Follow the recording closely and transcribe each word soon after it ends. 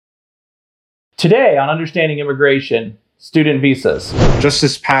Today on Understanding Immigration, student visas. Just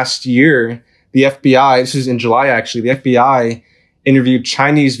this past year, the FBI, this is in July actually, the FBI interviewed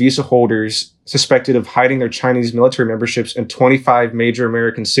Chinese visa holders suspected of hiding their Chinese military memberships in 25 major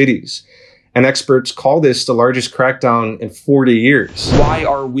American cities. And experts call this the largest crackdown in 40 years. Why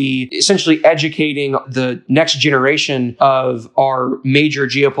are we essentially educating the next generation of our major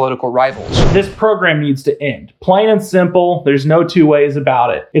geopolitical rivals? This program needs to end. Plain and simple, there's no two ways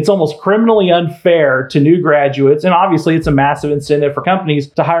about it. It's almost criminally unfair to new graduates, and obviously it's a massive incentive for companies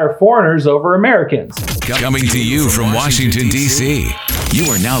to hire foreigners over Americans. Coming to you from Washington, D.C., you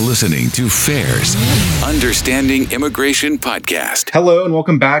are now listening to FAIR's Understanding Immigration Podcast. Hello, and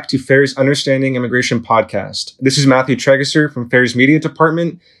welcome back to FAIR's Understanding Immigration Podcast. This is Matthew Tregesser from FAIR's Media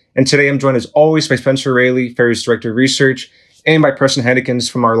Department, and today I'm joined as always by Spencer Raley, FAIR's Director of Research, and by Preston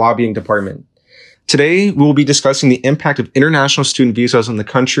Hennekins from our Lobbying Department. Today, we will be discussing the impact of international student visas on the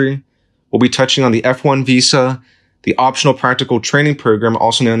country. We'll be touching on the F1 visa, the Optional Practical Training Program,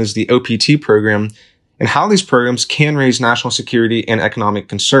 also known as the OPT program, and how these programs can raise national security and economic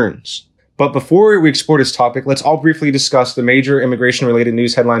concerns. But before we explore this topic, let's all briefly discuss the major immigration-related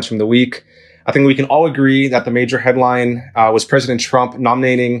news headlines from the week. I think we can all agree that the major headline was President Trump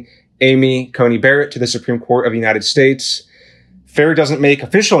nominating Amy Coney Barrett to the Supreme Court of the United States. FAIR doesn't make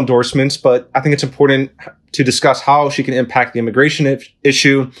official endorsements, but I think it's important to discuss how she can impact the immigration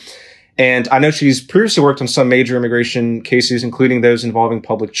issue. And I know she's previously worked on some major immigration cases, including those involving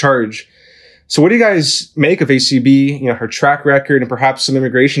public charge. So what do you guys make of ACB, her track record, and perhaps some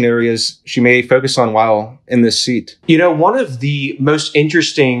immigration areas she may focus on while in this seat? One of the most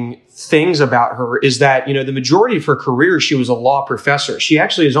interesting things about her is that, the majority of her career, she was a law professor. She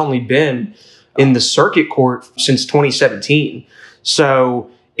actually has only been in the circuit court since 2017. So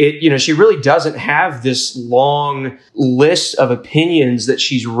she really doesn't have this long list of opinions that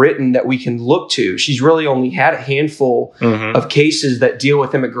she's written that we can look to. She's really only had a handful of cases that deal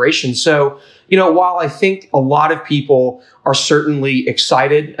with immigration. So, while I think a lot of people are certainly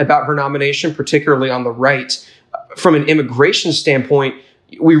excited about her nomination, particularly on the right, from an immigration standpoint,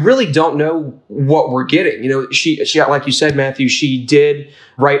 we really don't know what we're getting. She, like you said, Matthew, she did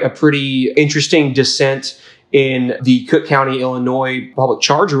write a pretty interesting dissent in the Cook County, Illinois public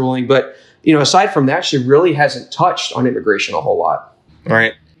charge ruling. But, aside from that, she really hasn't touched on immigration a whole lot.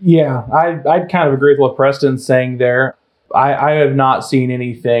 Right. Yeah, I'd kind of agree with what Preston's saying there. I have not seen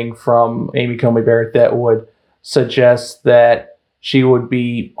anything from Amy Coney Barrett that would suggest that she would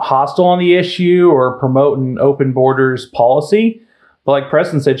be hostile on the issue or promote an open borders policy. But like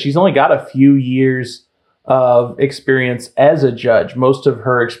Preston said, she's only got a few years of experience as a judge. Most of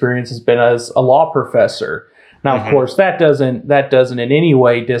her experience has been as a law professor. Now, of course, that doesn't in any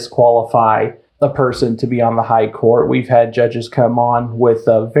way disqualify a person to be on the high court. We've had judges come on with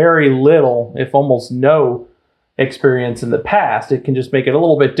very little, if almost no, experience in the past. It can just make it a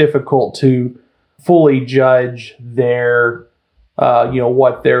little bit difficult to fully judge their,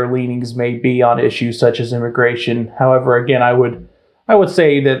 what their leanings may be on issues such as immigration. However, again, I would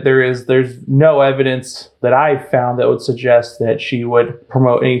say that there's no evidence that I've found that would suggest that she would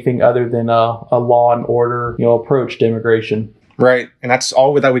promote anything other than a law and order, approach to immigration. Right. And that's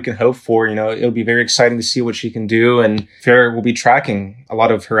all that we can hope for. It'll be very exciting to see what she can do. And FAIR will be tracking a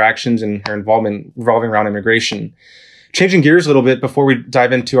lot of her actions and her involvement revolving around immigration. Changing gears a little bit before we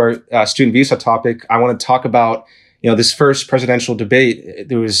dive into our student visa topic, I want to talk about, this first presidential debate.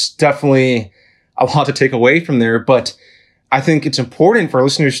 There was definitely a lot to take away from there, but I think it's important for our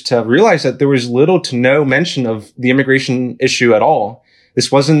listeners to realize that there was little to no mention of the immigration issue at all. This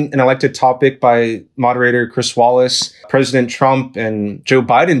wasn't an elected topic by moderator Chris Wallace. President Trump and Joe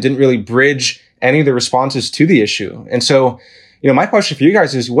Biden didn't really bridge any of the responses to the issue. And so, my question for you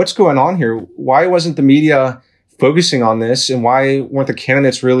guys is, what's going on here? Why wasn't the media focusing on this? And why weren't the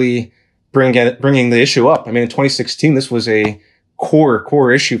candidates really bringing the issue up? I mean, in 2016, this was a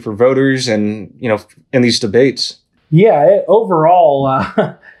core issue for voters and, in these debates. Yeah, overall,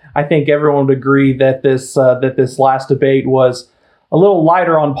 I think everyone would agree that this last debate was a little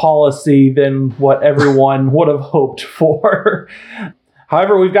lighter on policy than what everyone would have hoped for.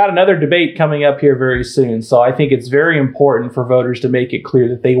 However, we've got another debate coming up here very soon, so I think it's very important for voters to make it clear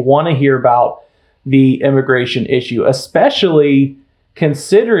that they want to hear about the immigration issue, especially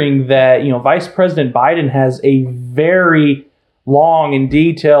considering that, Vice President Biden has a very long and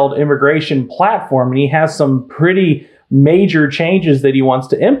detailed immigration platform, and he has some pretty major changes that he wants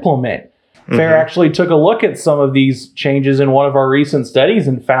to implement. FAIR actually took a look at some of these changes in one of our recent studies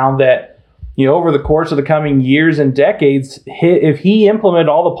and found that, over the course of the coming years and decades, if he implemented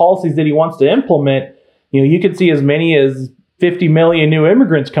all the policies that he wants to implement, you could see as many as 50 million new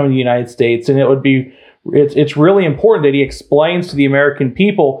immigrants coming to the United States. And it's really important that he explains to the American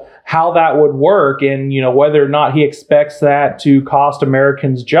people how that would work and, whether or not he expects that to cost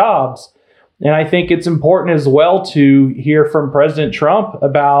Americans jobs. And I think it's important as well to hear from President Trump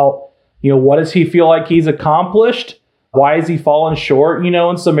about, what does he feel like he's accomplished? Why has he fallen short,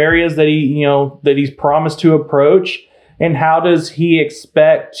 in some areas that that he's promised to approach? And how does he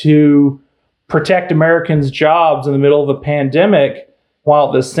expect to protect Americans' jobs in the middle of a pandemic, while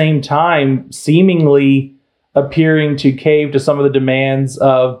at the same time seemingly appearing to cave to some of the demands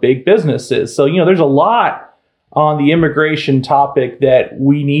of big businesses? So, there's a lot on the immigration topic that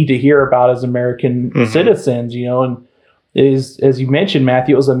we need to hear about as American citizens, and as you mentioned,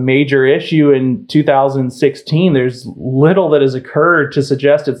 Matthew, it was a major issue in 2016. There's little that has occurred to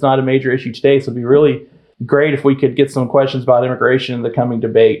suggest it's not a major issue today. So it'd be really great if we could get some questions about immigration in the coming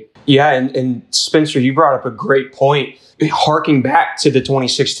debate. Yeah, and Spencer, you brought up a great point, harking back to the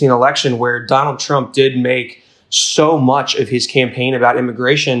 2016 election where Donald Trump did make so much of his campaign about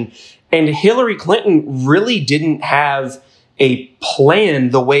immigration, and Hillary Clinton really didn't have a plan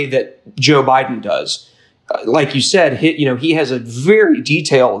the way that Joe Biden does. Like you said, he has a very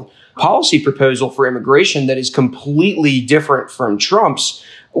detailed policy proposal for immigration that is completely different from Trump's,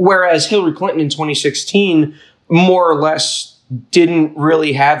 whereas Hillary Clinton in 2016 more or less didn't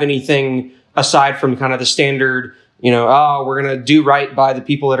really have anything aside from kind of the standard, we're going to do right by the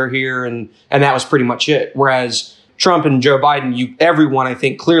people that are here. And that was pretty much it. Whereas Trump and Joe Biden, everyone, I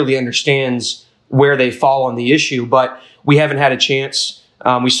think, clearly understands where they fall on the issue, but we haven't had a chance.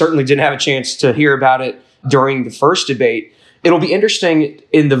 We certainly didn't have a chance to hear about it during the first debate. It'll be interesting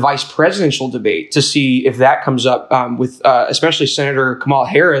in the vice presidential debate to see if that comes up with especially Senator Kamala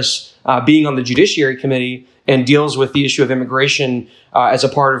Harris being on the Judiciary Committee and deals with the issue of immigration as a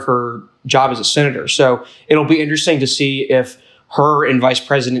part of her job as a senator. So it'll be interesting to see if her and Vice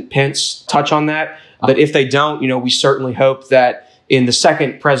President Pence touch on that. But if they don't, we certainly hope that in the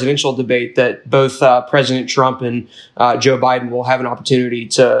second presidential debate that both President Trump and Joe Biden will have an opportunity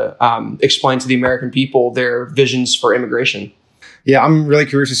to explain to the American people their visions for immigration. Yeah, I'm really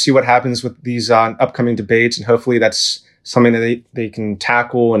curious to see what happens with these upcoming debates, and hopefully that's something that they can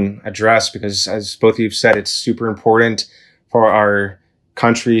tackle and address, because as both of you have said, it's super important for our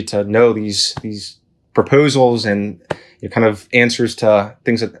country to know these proposals and kind of answers to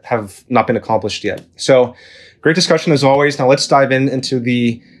things that have not been accomplished yet. So great discussion as always. Now let's dive into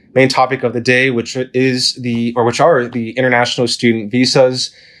the main topic of the day, which are the international student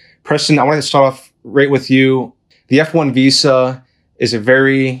visas. Preston, I want to start off right with you. The F1 visa is a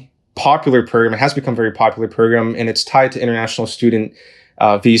very popular program. It has become a very popular program, and it's tied to international student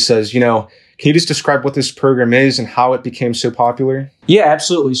visas. Can you just describe what this program is and how it became so popular? Yeah,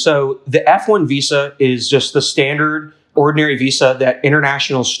 absolutely. So the F1 visa is just the standard ordinary visa that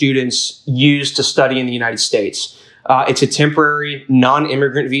international students use to study in the United States. It's a temporary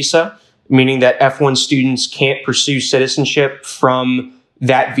non-immigrant visa, meaning that F1 students can't pursue citizenship from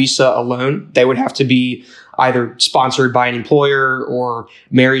that visa alone. They would have to be either sponsored by an employer or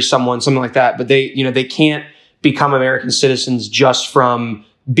marry someone, something like that. But they can't become American citizens just from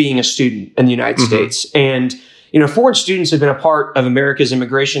being a student in the United States. And, foreign students have been a part of America's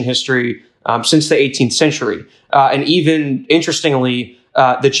immigration history since the 18th century. And even interestingly,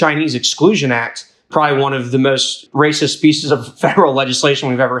 the Chinese Exclusion Act, probably one of the most racist pieces of federal legislation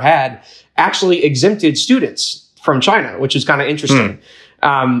we've ever had, actually exempted students from China, which is kind of interesting.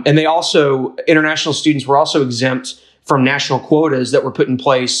 And international students were also exempt from national quotas that were put in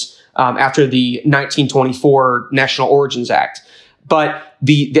place after the 1924 National Origins Act. But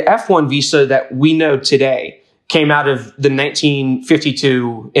the F1 visa that we know today came out of the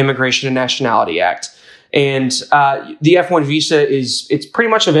 1952 Immigration and Nationality Act. And the F1 visa it's pretty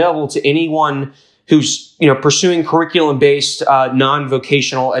much available to anyone who's pursuing curriculum-based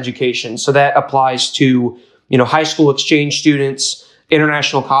non-vocational education. So that applies to high school exchange students,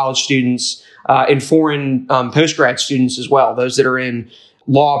 international college students, and foreign postgrad students as well. Those that are in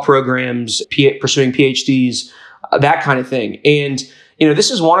law programs, pursuing PhDs, that kind of thing. And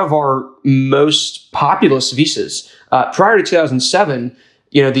this is one of our most populous visas. Prior to 2007,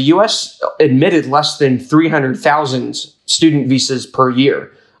 the U.S. admitted less than 300,000 student visas per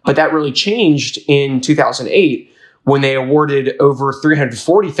year. But that really changed in 2008 when they awarded over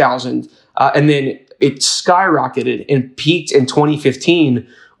 340,000. And then it skyrocketed and peaked in 2015,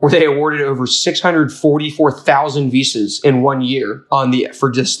 where they awarded over 644,000 visas in 1 year for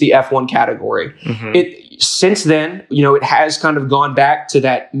just the F1 category. Since then, it has kind of gone back to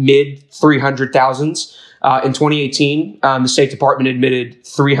that mid 300,000s. In 2018, the State Department admitted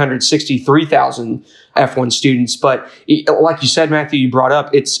 363,000 F1 students. But like you said, Matthew, you brought up,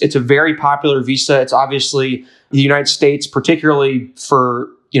 it's a very popular visa. It's obviously the United States, particularly for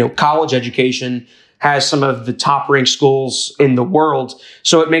college education, has some of the top ranked schools in the world.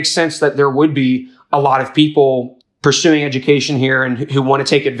 So it makes sense that there would be a lot of people pursuing education here and who want to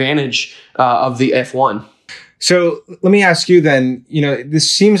take advantage of the F1. So let me ask you then,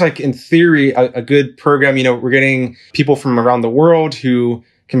 this seems like in theory a good program. We're getting people from around the world who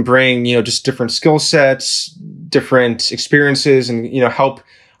can bring, just different skill sets, different experiences and, help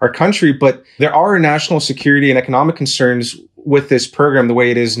our country. But there are national security and economic concerns with this program the way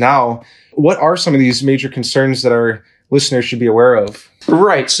it is now. What are some of these major concerns that our listeners should be aware of?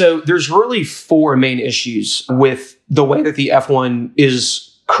 Right. So there's really four main issues with the way that the F1 is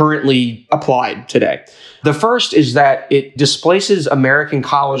currently applied today. The first is that it displaces American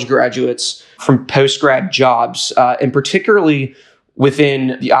college graduates from post-grad jobs, and particularly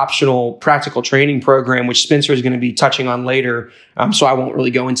within the optional practical training program, which Spencer is going to be touching on later. So I won't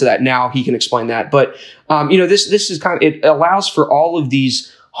really go into that now. He can explain that. But, this is it allows for all of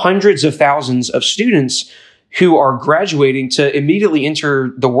these hundreds of thousands of students who are graduating to immediately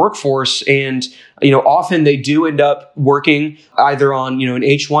enter the workforce. And, often they do end up working either on, an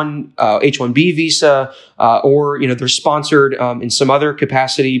H-1B visa, or, they're sponsored in some other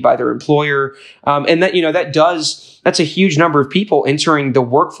capacity by their employer. And that, that's a huge number of people entering the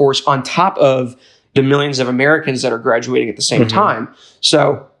workforce on top of the millions of Americans that are graduating at the same time.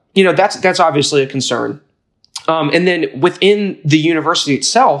 So, that's obviously a concern. And then within the university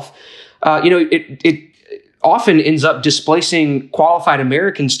itself, it often ends up displacing qualified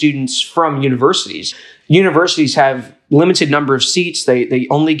American students from universities. Universities have limited number of seats. They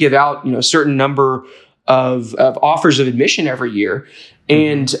only give out, a certain number of offers of admission every year.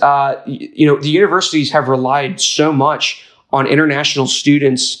 And, the universities have relied so much on international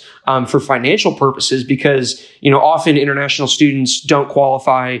students for financial purposes because, often international students don't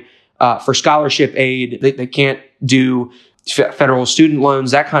qualify for scholarship aid. They can't do federal student loans,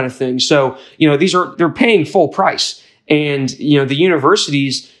 that kind of thing. So, they're paying full price. And, the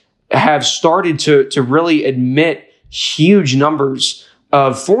universities have started to really admit huge numbers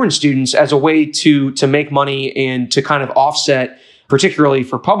of foreign students as a way to make money and to kind of offset, particularly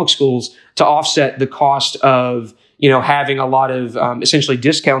for public schools, to offset the cost of, having a lot of essentially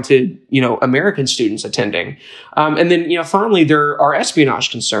discounted, American students attending. And then, finally, there are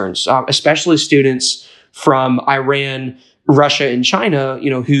espionage concerns, especially students from Iran, Russia, and China,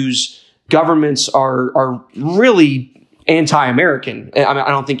 whose governments are really anti-American. I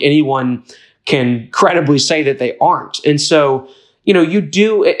don't think anyone can credibly say that they aren't. And so, you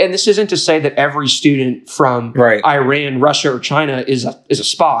do, and this isn't to say that every student from Iran, Russia, or China is a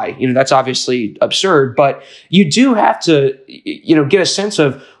spy. That's obviously absurd, but you do have to, get a sense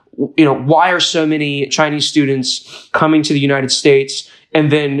of, why are so many Chinese students coming to the United States and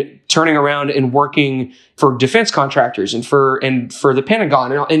then turning around and working for defense contractors and for the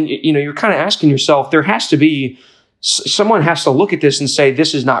Pentagon. And you're kind of asking yourself, there has to be, someone has to look at this and say,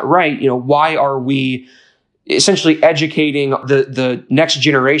 this is not right. Why are we essentially educating the next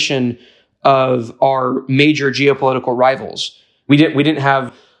generation of our major geopolitical rivals? We didn't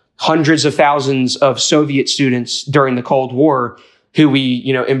have hundreds of thousands of Soviet students during the Cold War who we,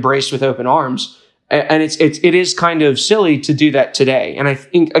 embraced with open arms. And it is kind of silly to do that today. And I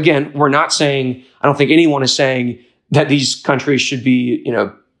think, again, I don't think anyone is saying that these countries should be,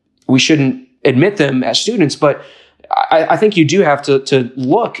 we shouldn't admit them as students, but I think you do have to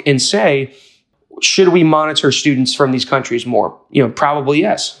look and say, should we monitor students from these countries more? Probably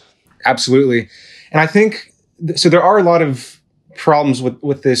yes. Absolutely. And I think, so there are a lot of problems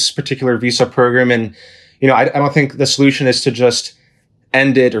with this particular visa program. And, I don't think the solution is to just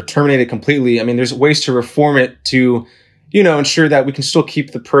end it or terminate it completely. I mean, there's ways to reform it to, ensure that we can still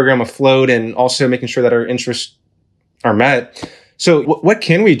keep the program afloat and also making sure that our interests are met. So what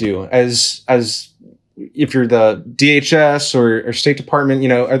can we do as if you're the DHS or State Department,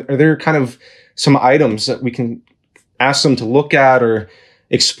 are there kind of some items that we can ask them to look at or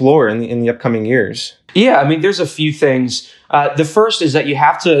explore in the upcoming years? Yeah, I mean, there's a few things. The first is that you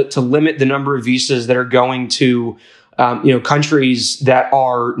have to limit the number of visas that are going to countries that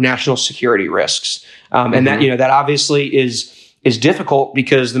are national security risks. And that obviously is difficult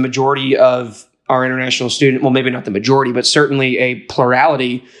because the majority of our international student, well, maybe not the majority, but certainly a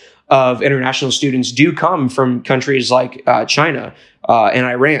plurality of international students do come from countries like China and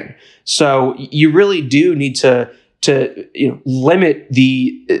Iran. So you really do need to limit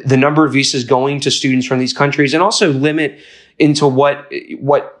the number of visas going to students from these countries, and also limit into what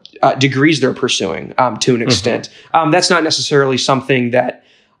degrees they're pursuing to an extent. That's not necessarily something that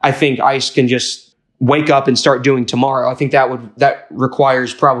I think ICE can just wake up and start doing tomorrow. I think that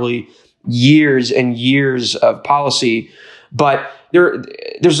requires probably years and years of policy. But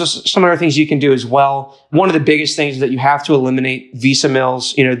there's just some other things you can do as well. One of the biggest things is that you have to eliminate visa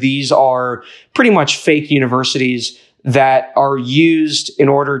mills. These are pretty much fake universities that are used in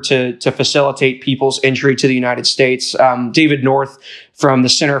order to facilitate people's entry to the United States. David North from the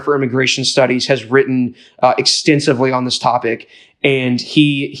Center for Immigration Studies has written extensively on this topic, and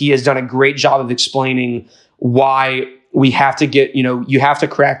he has done a great job of explaining why we have to you have to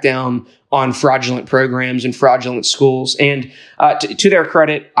crack down on fraudulent programs and fraudulent schools. And to their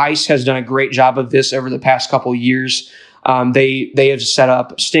credit, ICE has done a great job of this over the past couple of years. They have set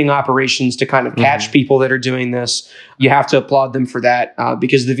up sting operations to kind of catch people that are doing this. You have to applaud them for that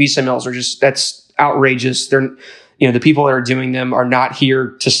because the visa mills are that's outrageous. They're, the people that are doing them are not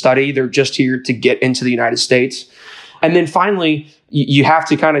here to study. They're just here to get into the United States. And then finally, you have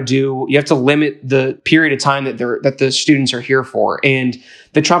to limit the period of time that the students are here for. And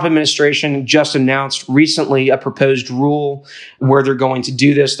the Trump administration just announced recently a proposed rule where they're going to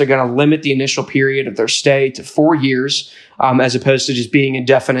do this. They're going to limit the initial period of their stay to 4 years, as opposed to just being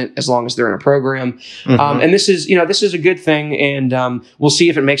indefinite as long as they're in a program. And this is a good thing. And we'll see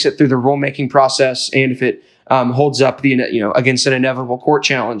if it makes it through the rulemaking process and if it holds up against an inevitable court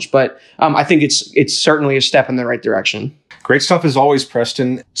challenge. But I think it's certainly a step in the right direction. Great stuff as always,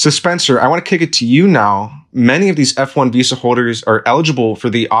 Preston. So Spencer, I want to kick it to you now. Many of these F1 visa holders are eligible for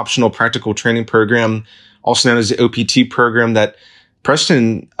the optional practical training program, also known as the OPT program that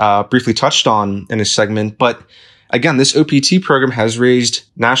Preston briefly touched on in his segment. But again, this OPT program has raised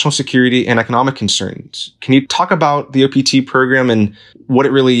national security and economic concerns. Can you talk about the OPT program and what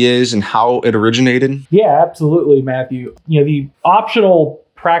it really is and how it originated? Yeah, absolutely, Matthew. The optional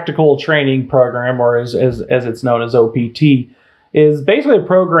practical training program, or as it's known as OPT, is basically a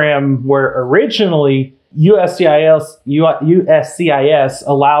program where originally USCIS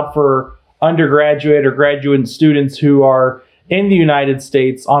allowed for undergraduate or graduate students who are in the United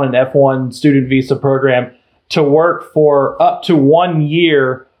States on an F1 student visa program to work for up to 1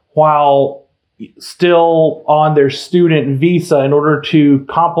 year while still on their student visa in order to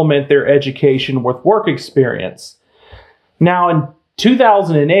complement their education with work experience. Now, in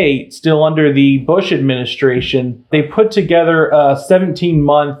 2008, still under the Bush administration, they put together a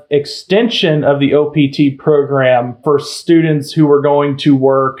 17-month extension of the OPT program for students who were going to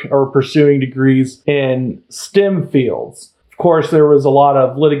work or pursuing degrees in STEM fields. Of course, there was a lot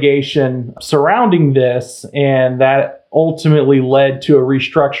of litigation surrounding this, and that ultimately led to a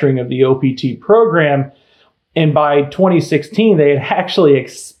restructuring of the OPT program. And by 2016, they had actually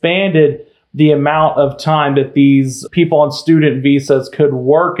expanded the amount of time that these people on student visas could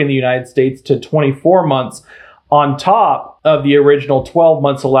work in the United States to 24 months on top of the original 12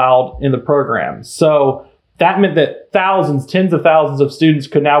 months allowed in the program. So that meant that tens of thousands of students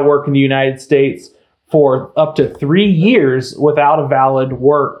could now work in the United States for up to 3 years without a valid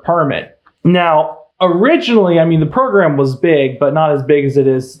work permit. Now, originally, the program was big, but not as big as it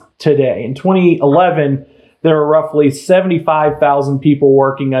is today. In 2011, there were roughly 75,000 people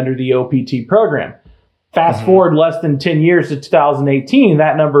working under the OPT program. Fast forward less than 10 years to 2018,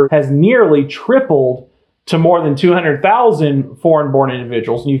 that number has nearly tripled to more than 200,000 foreign-born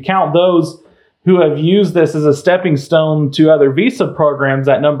individuals. And you count those who have used this as a stepping stone to other visa programs,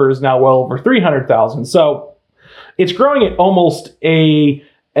 that number is now well over 300,000. So it's growing at almost an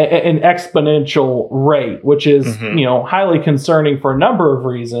exponential rate, which is highly concerning for a number of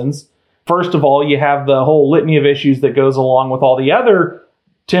reasons. First of all, you have the whole litany of issues that goes along with all the other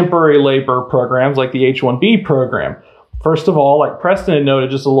temporary labor programs like the H-1B program. First of all, like Preston had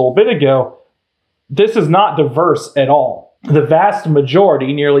noted just a little bit ago, this is not diverse at all. The vast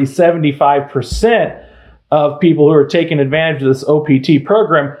majority, nearly 75% of people who are taking advantage of this OPT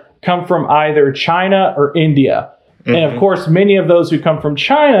program come from either China or India. And of course, many of those who come from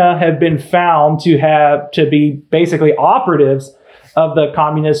China have been found to be basically operatives of the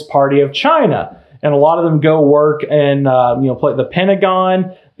Communist Party of China. And a lot of them go work in play the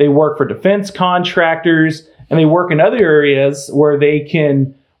Pentagon, they work for defense contractors, and they work in other areas where they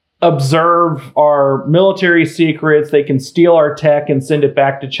can observe our military secrets, they can steal our tech and send it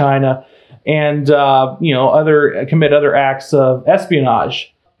back to China, and commit other acts of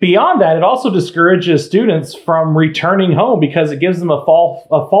espionage. Beyond that, it also discourages students from returning home because it gives them a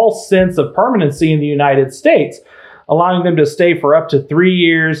false sense of permanency in the United States, allowing them to stay for up to 3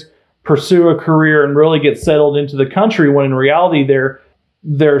 years, pursue a career, and really get settled into the country, when in reality they're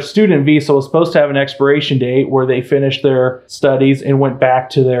their student visa was supposed to have an expiration date where they finished their studies and went back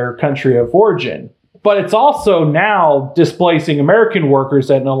to their country of origin. But it's also now displacing American workers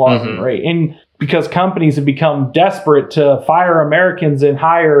at an alarming rate. And because companies have become desperate to fire Americans and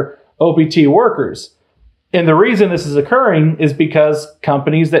hire OPT workers. And the reason this is occurring is because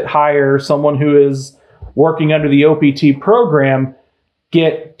companies that hire someone who is working under the OPT program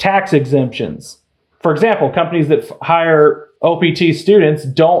get tax exemptions. For example, companies that hire OPT students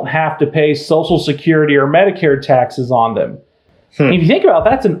don't have to pay Social Security or Medicare taxes on them. If you think about it,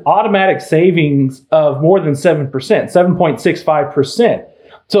 that's an automatic savings of more than 7%, 7.65%.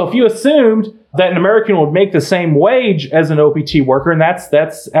 So if you assumed that an American would make the same wage as an OPT worker, and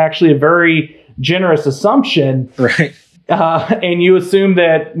that's actually a very generous assumption, Right. And you assume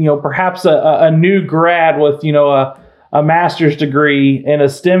that, perhaps a new grad with, a master's degree in a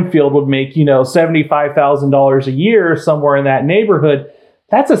STEM field would make, $75,000 a year, somewhere in that neighborhood.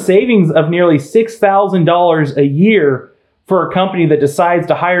 That's a savings of nearly $6,000 a year for a company that decides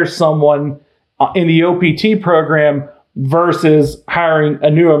to hire someone in the OPT program versus hiring a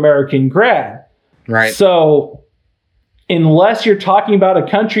new American grad. Right. So unless you're talking about a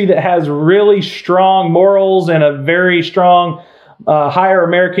country that has really strong morals and a very strong hire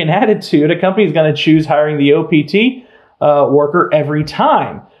American attitude, a company is going to choose hiring the OPT worker every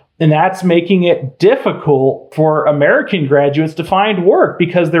time. And that's making it difficult for American graduates to find work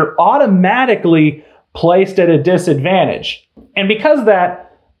because they're automatically placed at a disadvantage. And because of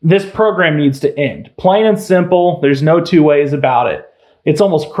that, this program needs to end. Plain and simple, there's no two ways about it. It's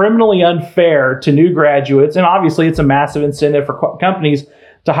almost criminally unfair to new graduates, and obviously it's a massive incentive for companies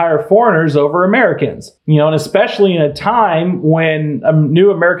to hire foreigners over Americans. And especially in a time when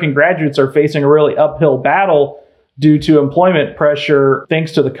new American graduates are facing a really uphill battle due to employment pressure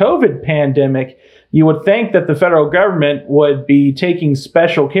thanks to the COVID pandemic, you would think that the federal government would be taking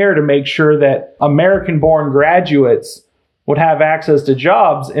special care to make sure that American-born graduates would have access to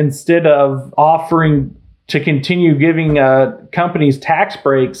jobs instead of offering to continue giving companies tax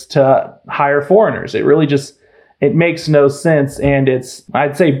breaks to hire foreigners. It makes no sense, and it's,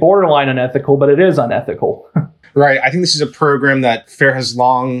 I'd say, borderline unethical, but it is unethical. Right. I think this is a program that FAIR has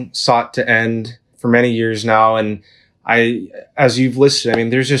long sought to end for many years now. And as you've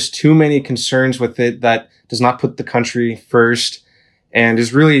listed, there's just too many concerns with it that does not put the country first. And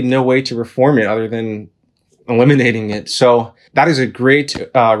there's really no way to reform it other than eliminating it. So that is a great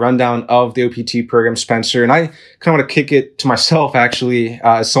rundown of the OPT program, Spencer. And I kind of want to kick it to myself, actually,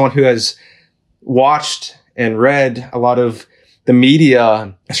 as someone who has watched and read a lot of the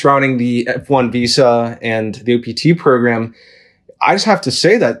media surrounding the F1 visa and the OPT program. I just have to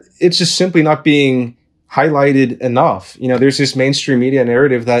say that it's just simply not being highlighted enough. There's this mainstream media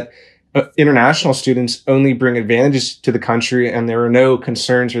narrative that international students only bring advantages to the country and there are no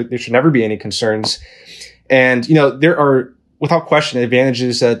concerns, or there should never be any concerns. And, there are, without question,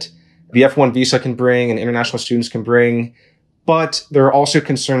 advantages that the F1 visa can bring and international students can bring, but there are also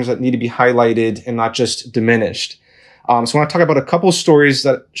concerns that need to be highlighted and not just diminished. So I want to talk about a couple of stories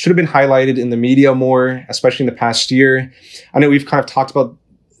that should have been highlighted in the media more, especially in the past year. I know we've kind of talked about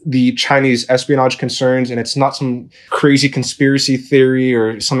the Chinese espionage concerns, and it's not some crazy conspiracy theory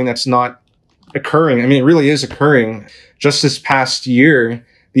or something that's not occurring. It really is occurring. Just this past year,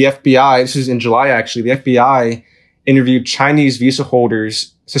 the FBI, this is in July actually, the FBI interviewed Chinese visa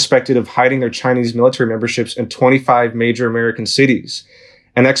holders suspected of hiding their Chinese military memberships in 25 major American cities.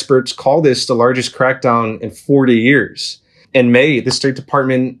 And experts call this the largest crackdown in 40 years. In May, the State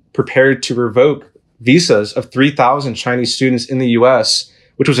Department prepared to revoke visas of 3,000 Chinese students in the U.S.,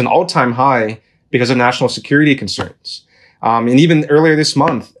 which was an all-time high because of national security concerns. And even earlier this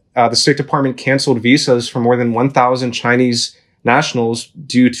month, the State Department canceled visas for more than 1,000 Chinese nationals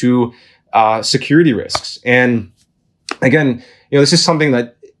due to security risks. And again, this is something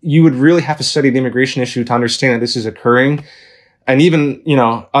that you would really have to study the immigration issue to understand that this is occurring. And even,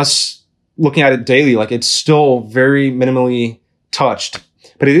 us looking at it daily, it's still very minimally touched,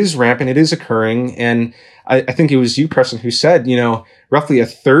 but it is rampant. It is occurring. And I think it was you, Preston, who said, roughly a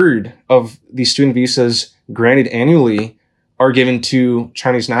third of the student visas granted annually are given to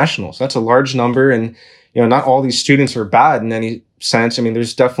Chinese nationals. That's a large number. And, not all these students are bad in any sense.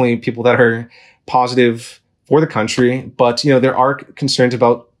 There's definitely people that are positive for the country, but, there are concerns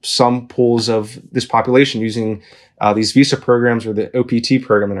about some pools of this population using these visa programs or the OPT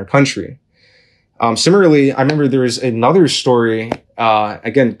program in our country. Similarly, I remember there was another story,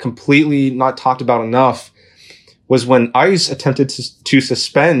 again, completely not talked about enough, was when ICE attempted to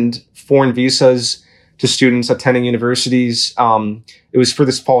suspend foreign visas to students attending universities. It was for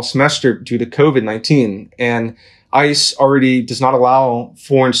this fall semester due to COVID-19. And ICE already does not allow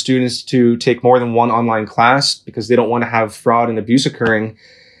foreign students to take more than one online class because they don't want to have fraud and abuse occurring.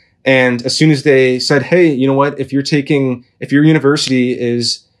 And as soon as they said, hey, you know what, if your university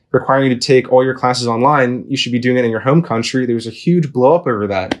is requiring you to take all your classes online, you should be doing it in your home country, there was a huge blow up over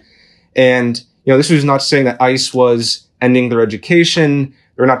that. And, this was not saying that ICE was ending their education.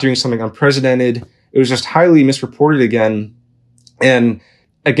 They're not doing something unprecedented. It was just highly misreported again. And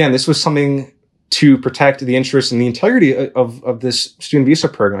again, this was something to protect the interests and the integrity of this student visa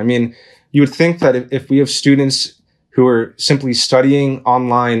program. I mean, you would think that if we have students who are simply studying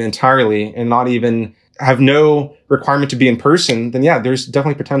online entirely and not even have no requirement to be in person, then yeah, there's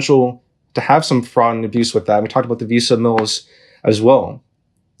definitely potential to have some fraud and abuse with that. We talked about the visa mills as well.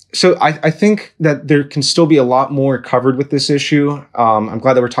 So I think that there can still be a lot more covered with this issue. I'm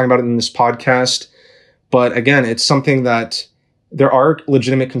glad that we're talking about it in this podcast. But again, it's something that there are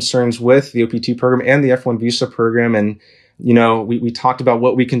legitimate concerns with the OPT program and the F1 visa program. And, we talked about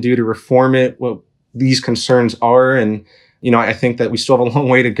what we can do to reform it, what these concerns are. And, I think that we still have a long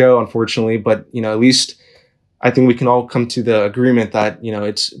way to go, unfortunately. But, at least I think we can all come to the agreement that,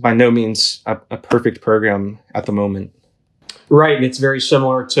 it's by no means a perfect program at the moment. Right. And it's very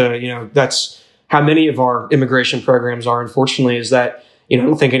similar to, that's how many of our immigration programs are, unfortunately, is that, I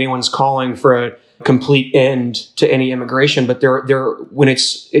don't think anyone's calling for a complete end to any immigration, but they're when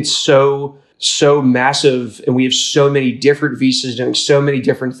it's so massive and we have so many different visas doing so many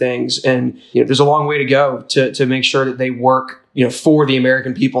different things. And, there's a long way to go to make sure that they work, for the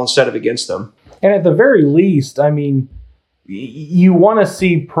American people instead of against them. And at the very least, I mean, you want to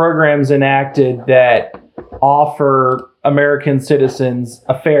see programs enacted that offer American citizens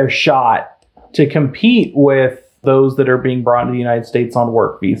a fair shot to compete with those that are being brought to the United States on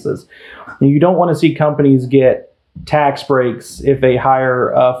work visas. You don't want to see companies get tax breaks if they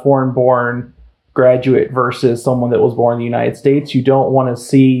hire a foreign-born graduate versus someone that was born in the United States. You don't want to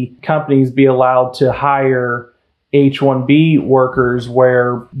see companies be allowed to hire H-1B workers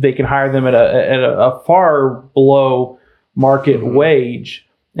where they can hire them at a far below market wage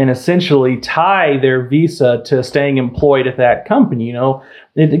and essentially tie their visa to staying employed at that company.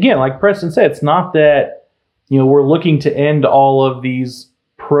 Again, like Preston said, it's not that, we're looking to end all of these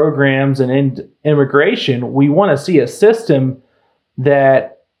programs and end immigration. We want to see a system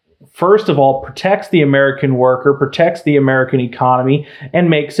that, first of all, protects the American worker, protects the American economy, and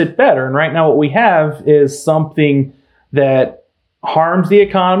makes it better. And right now what we have is something that harms the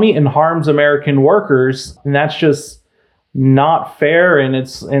economy and harms American workers. And that's just not fair, and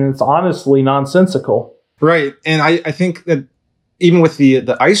it's honestly nonsensical. Right. And I think that even with the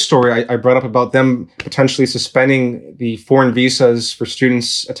ICE story I brought up about them potentially suspending the foreign visas for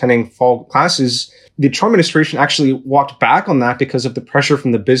students attending fall classes, the Trump administration actually walked back on that because of the pressure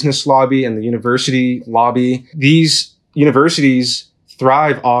from the business lobby and the university lobby. These universities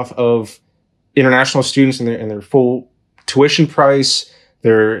thrive off of international students and their full tuition price,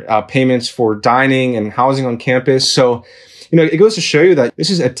 their payments for dining and housing on campus. So, it goes to show you that this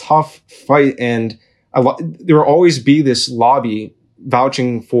is a tough fight, and there will always be this lobby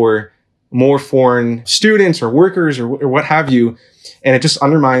vouching for more foreign students or workers or what have you, and it just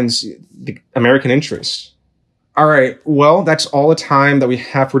undermines the American interests. All right, well, that's all the time that we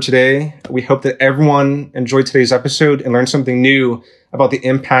have for today. We hope that everyone enjoyed today's episode and learned something new about the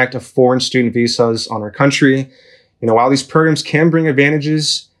impact of foreign student visas on our country. While these programs can bring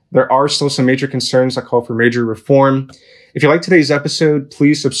advantages, there are still some major concerns that call for major reform. If you like today's episode,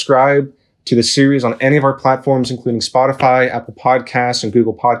 please subscribe to the series on any of our platforms, including Spotify, Apple Podcasts, and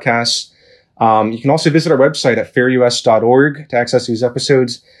Google Podcasts. You can also visit our website at fairus.org to access these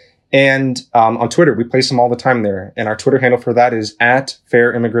episodes. And on Twitter, we place them all the time there. And our Twitter handle for that is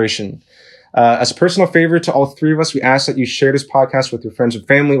 @FairImmigration. As a personal favor to all three of us, we ask that you share this podcast with your friends and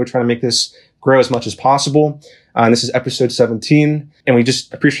family. We're trying to make this grow as much as possible. And this is episode 17, and we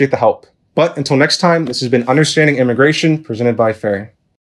just appreciate the help. But until next time, this has been Understanding Immigration, presented by Fair.